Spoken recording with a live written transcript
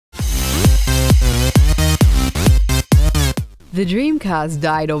The Dreamcast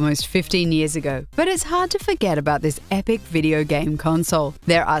died almost 15 years ago, but it's hard to forget about this epic video game console.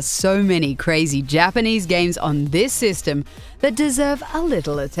 There are so many crazy Japanese games on this system that deserve a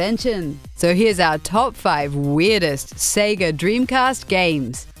little attention. So here's our top 5 weirdest SEGA Dreamcast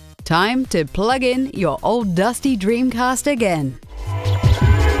games. Time to plug in your old dusty Dreamcast again.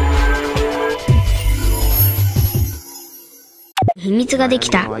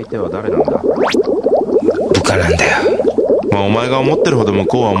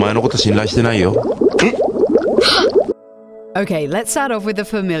 Okay, let's start off with a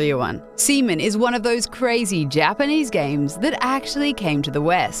familiar one. Seaman is one of those crazy Japanese games that actually came to the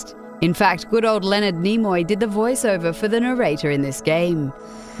West. In fact, good old Leonard Nimoy did the voiceover for the narrator in this game.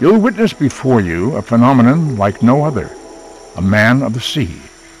 You'll witness before you a phenomenon like no other, a man of the sea,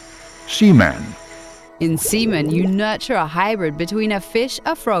 Seaman. In Seaman, you nurture a hybrid between a fish,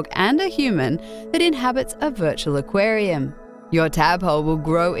 a frog, and a human that inhabits a virtual aquarium. Your tadpole will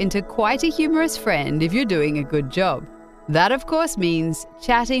grow into quite a humorous friend if you're doing a good job. That, of course, means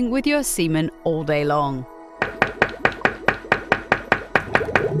chatting with your Seaman all day long.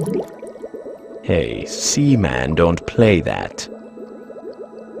 Hey, Seaman, don't play that.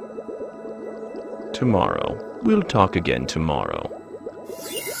 Tomorrow. We'll talk again tomorrow.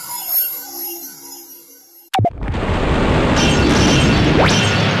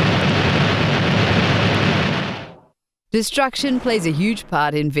 Destruction plays a huge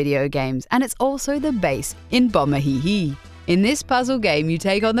part in video games, and it's also the base in Bomber Hehhe. In this puzzle game, you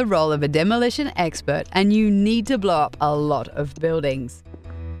take on the role of a demolition expert and you need to blow up a lot of buildings.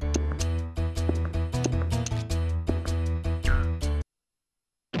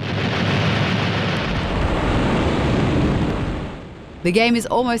 The game is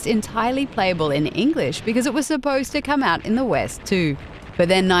almost entirely playable in English because it was supposed to come out in the West too. But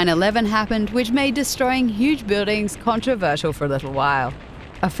then 9/11 happened, which made destroying huge buildings controversial for a little while.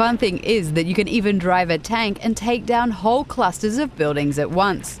 A fun thing is that you can even drive a tank and take down whole clusters of buildings at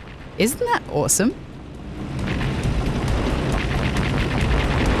once. Isn't that awesome?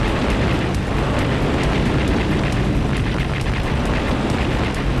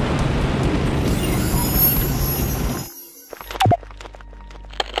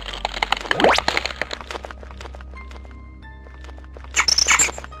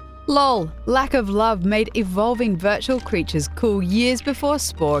 LOL, lack of love made evolving virtual creatures cool years before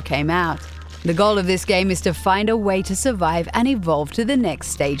Spore came out. The goal of this game is to find a way to survive and evolve to the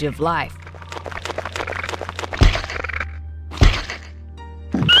next stage of life.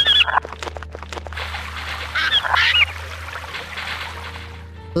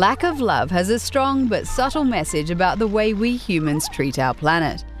 Lack of love has a strong but subtle message about the way we humans treat our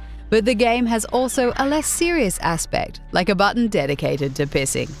planet. But the game has also a less serious aspect, like a button dedicated to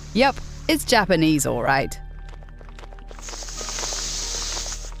pissing. Yup, it's Japanese all right.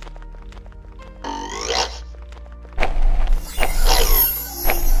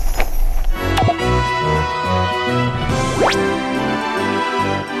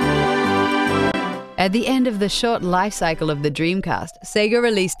 At the end of the short life cycle of the Dreamcast, Sega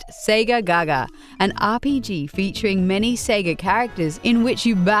released SEGA Gaga, an RPG featuring many Sega characters in which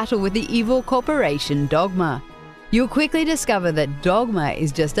you battle with the evil corporation Dogma. You'll quickly discover that Dogma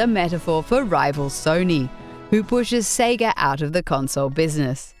is just a metaphor for rival Sony, who pushes Sega out of the console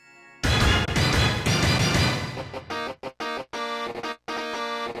business.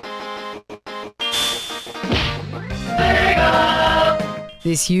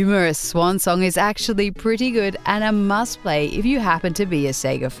 This humorous swan song is actually pretty good and a must-play if you happen to be a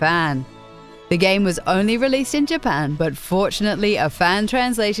Sega fan. The game was only released in Japan, but fortunately a fan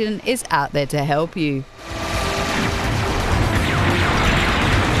translation is out there to help you.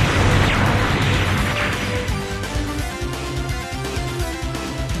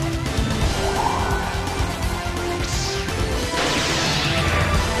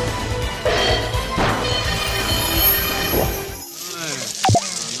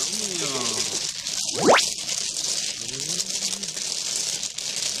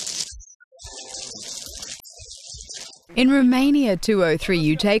 In Romania 203,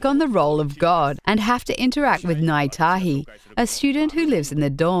 you take on the role of God and have to interact with Nai Tahi, a student who lives in the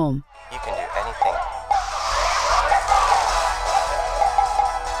dorm. You can do anything.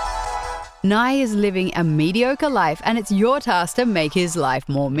 Nai is living a mediocre life and it's your task to make his life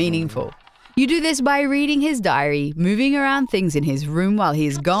more meaningful. You do this by reading his diary, moving around things in his room while he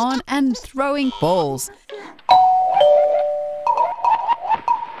is gone, and throwing balls.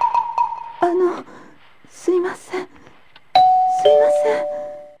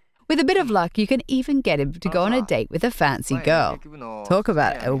 With a bit of luck, you can even get him to go on a date with a fancy girl. Talk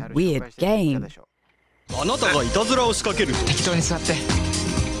about a weird game. あなたがいたずらを仕掛ける。適当に座って。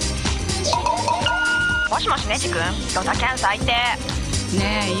もしもしネジ君、ドタキャン最低。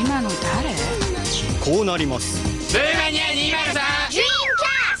ねえ今の誰？こうなります。ブーメニュー203。